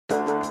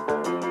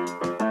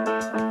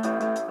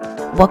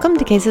Welcome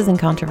to Cases and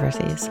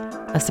Controversies,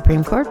 a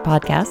Supreme Court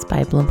podcast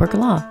by Bloomberg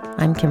Law.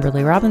 I'm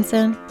Kimberly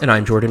Robinson. And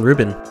I'm Jordan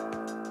Rubin.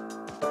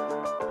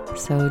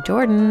 So,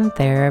 Jordan,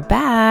 they're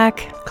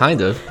back.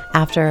 Kind of.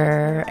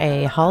 After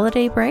a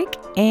holiday break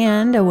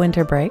and a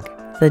winter break,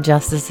 the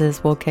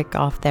justices will kick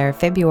off their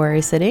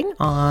February sitting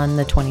on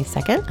the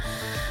 22nd.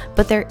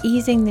 But they're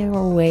easing their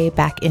way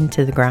back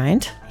into the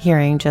grind,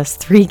 hearing just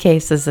 3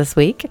 cases this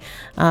week.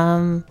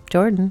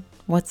 Jordan,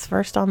 what's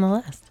first on the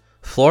list?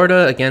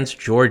 Florida against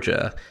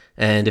Georgia.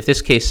 And if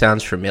this case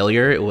sounds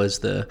familiar, it was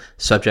the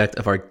subject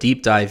of our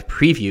deep dive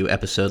preview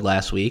episode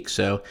last week.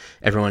 So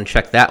everyone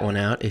check that one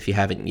out if you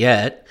haven't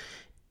yet.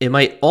 It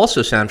might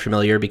also sound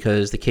familiar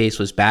because the case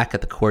was back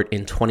at the court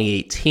in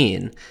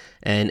 2018.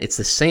 And it's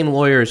the same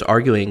lawyers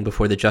arguing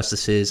before the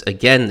justices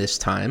again this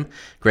time.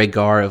 Greg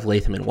Garr of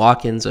Latham &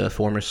 Watkins, a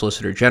former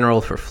Solicitor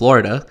General for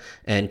Florida,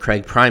 and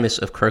Craig Primus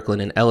of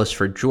Kirkland & Ellis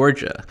for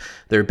Georgia.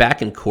 They're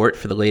back in court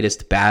for the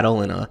latest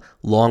battle in a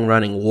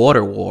long-running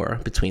water war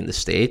between the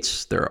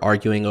states. They're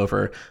arguing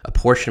over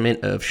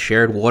apportionment of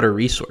shared water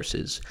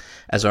resources.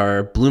 As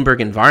our Bloomberg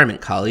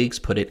Environment colleagues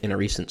put it in a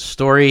recent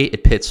story,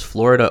 it pits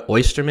Florida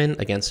oystermen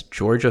against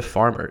Georgia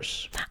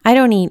farmers. I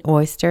don't eat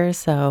oysters,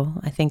 so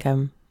I think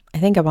I'm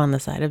on the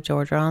side of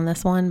Georgia on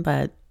this one,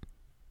 but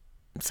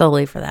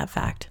solely for that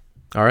fact.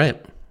 All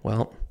right.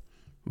 Well,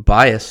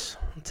 bias,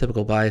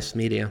 typical biased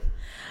media.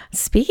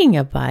 Speaking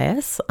of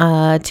bias,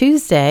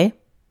 Tuesday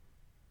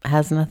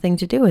has nothing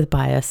to do with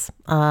bias.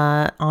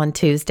 On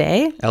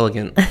Tuesday.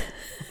 Elegant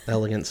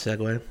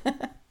segue.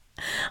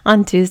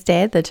 On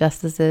Tuesday, the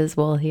justices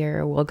will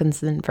hear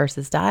Wilkinson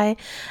versus Dye,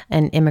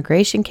 an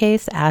immigration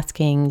case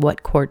asking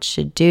what courts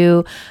should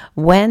do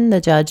when the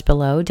judge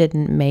below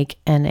didn't make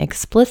an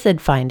explicit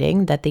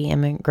finding that the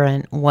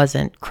immigrant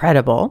wasn't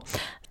credible.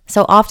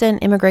 So often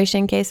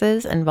immigration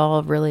cases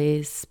involve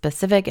really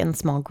specific and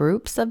small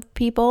groups of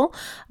people,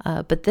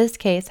 but this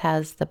case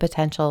has the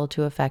potential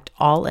to affect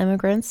all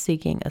immigrants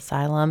seeking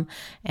asylum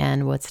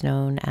and what's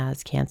known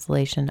as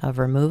cancellation of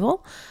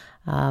removal.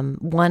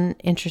 One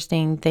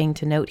interesting thing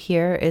to note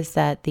here is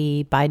that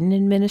the Biden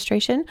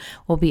administration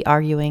will be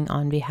arguing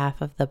on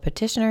behalf of the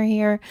petitioner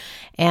here,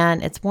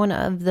 and it's one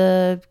of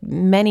the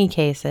many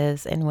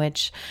cases in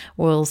which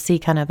we'll see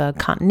kind of a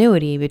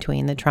continuity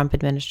between the Trump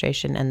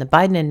administration and the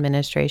Biden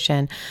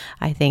administration.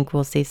 I think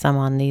we'll see some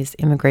on these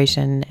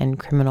immigration and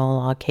criminal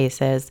law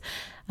cases.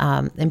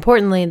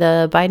 Importantly,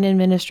 the Biden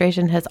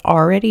administration has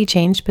already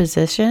changed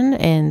position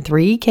in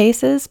 3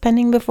 cases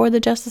pending before the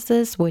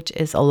justices, which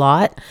is a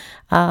lot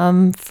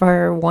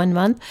for 1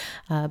 month.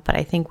 But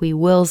I think we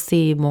will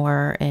see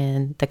more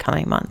in the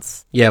coming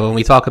months. Yeah, when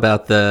we talk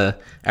about the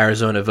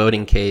Arizona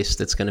voting case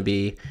that's going to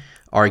be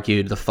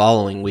argued the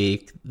following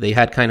week, they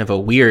had kind of a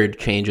weird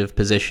change of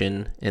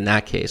position in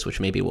that case,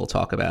 which maybe we'll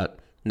talk about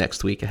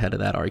next week ahead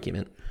of that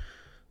argument.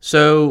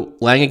 So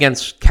Lang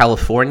against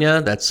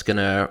California, that's going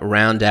to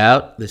round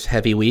out this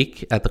heavy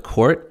week at the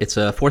court. It's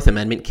a Fourth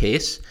Amendment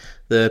case.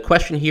 The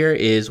question here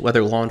is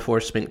whether law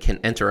enforcement can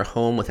enter a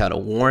home without a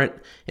warrant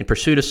in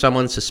pursuit of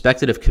someone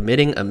suspected of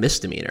committing a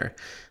misdemeanor.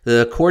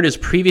 The court has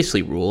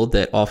previously ruled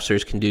that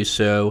officers can do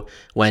so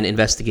when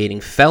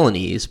investigating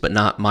felonies, but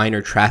not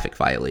minor traffic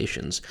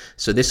violations.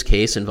 So this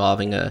case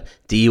involving a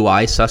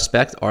DUI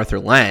suspect,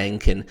 Arthur Lang,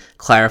 can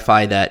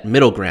clarify that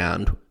middle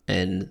ground,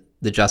 and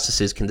the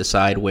justices can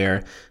decide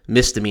where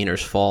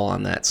misdemeanors fall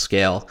on that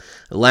scale.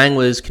 Lang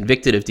was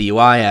convicted of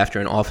DUI after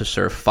an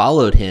officer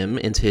followed him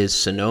into his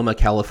Sonoma,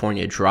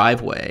 California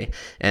driveway,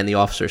 and the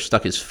officer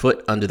stuck his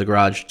foot under the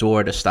garage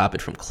door to stop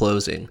it from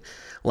closing.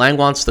 Lang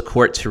wants the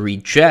court to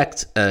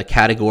reject a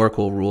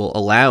categorical rule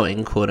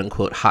allowing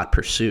quote-unquote hot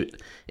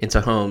pursuit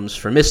into homes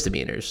for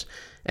misdemeanors.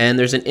 And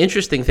there's an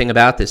interesting thing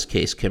about this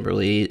case,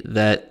 Kimberly,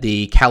 that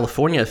the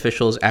California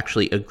officials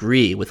actually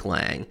agree with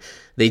Lang.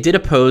 They did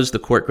oppose the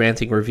court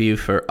granting review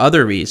for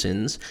other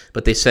reasons,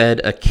 but they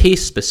said a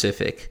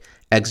case-specific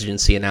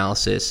exigency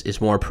analysis is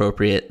more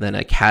appropriate than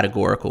a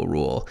categorical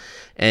rule.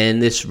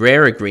 And this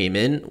rare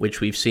agreement,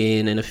 which we've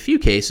seen in a few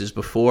cases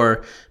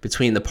before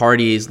between the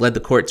parties, led the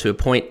court to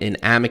appoint an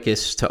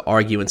amicus to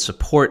argue in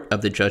support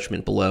of the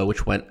judgment below,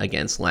 which went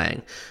against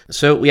Lang.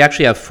 So we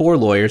actually have 4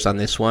 lawyers on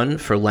this one.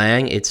 For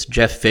Lang, it's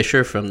Jeff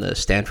Fisher from the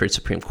Stanford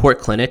Supreme Court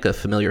Clinic, a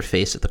familiar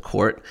face at the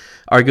court.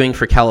 Arguing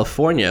for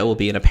California will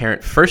be an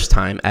apparent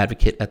first-time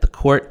advocate at the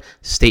court,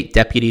 State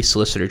Deputy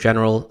Solicitor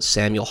General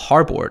Samuel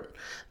Harbord.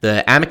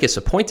 The amicus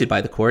appointed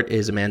by the court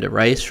is Amanda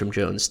Rice from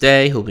Jones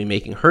Day, who will be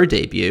making her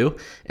debut,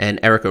 and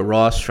Erica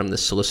Ross from the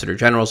Solicitor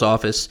General's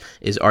office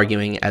is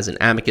arguing as an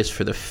amicus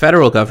for the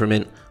federal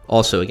government,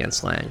 also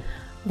against Lang.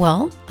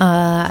 Well,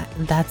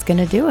 that's going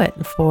to do it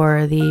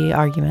for the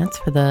arguments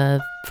for the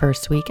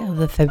first week of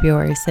the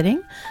February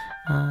sitting.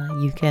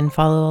 You can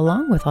follow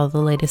along with all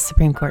the latest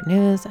Supreme Court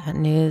news at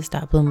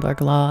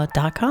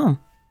news.bloomberglaw.com.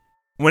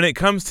 When it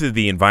comes to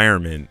the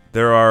environment,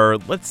 there are,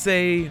 let's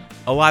say,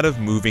 a lot of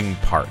moving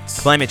parts.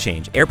 Climate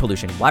change, air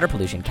pollution, water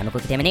pollution, chemical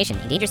contamination,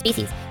 endangered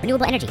species,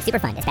 renewable energy,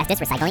 Superfund, asbestos,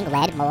 recycling,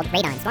 lead, mold,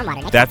 radon,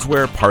 stormwater. That's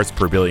where Parts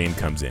Per Billion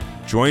comes in.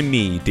 Join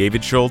me,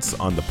 David Schultz,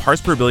 on the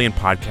Parts Per Billion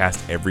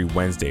podcast every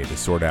Wednesday to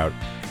sort out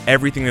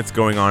everything that's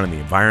going on in the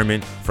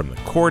environment, from the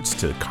courts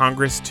to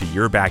Congress to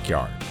your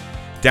backyard.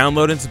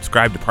 Download and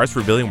subscribe to Parts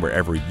Per Billion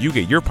wherever you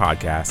get your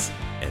podcasts,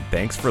 and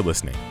thanks for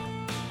listening.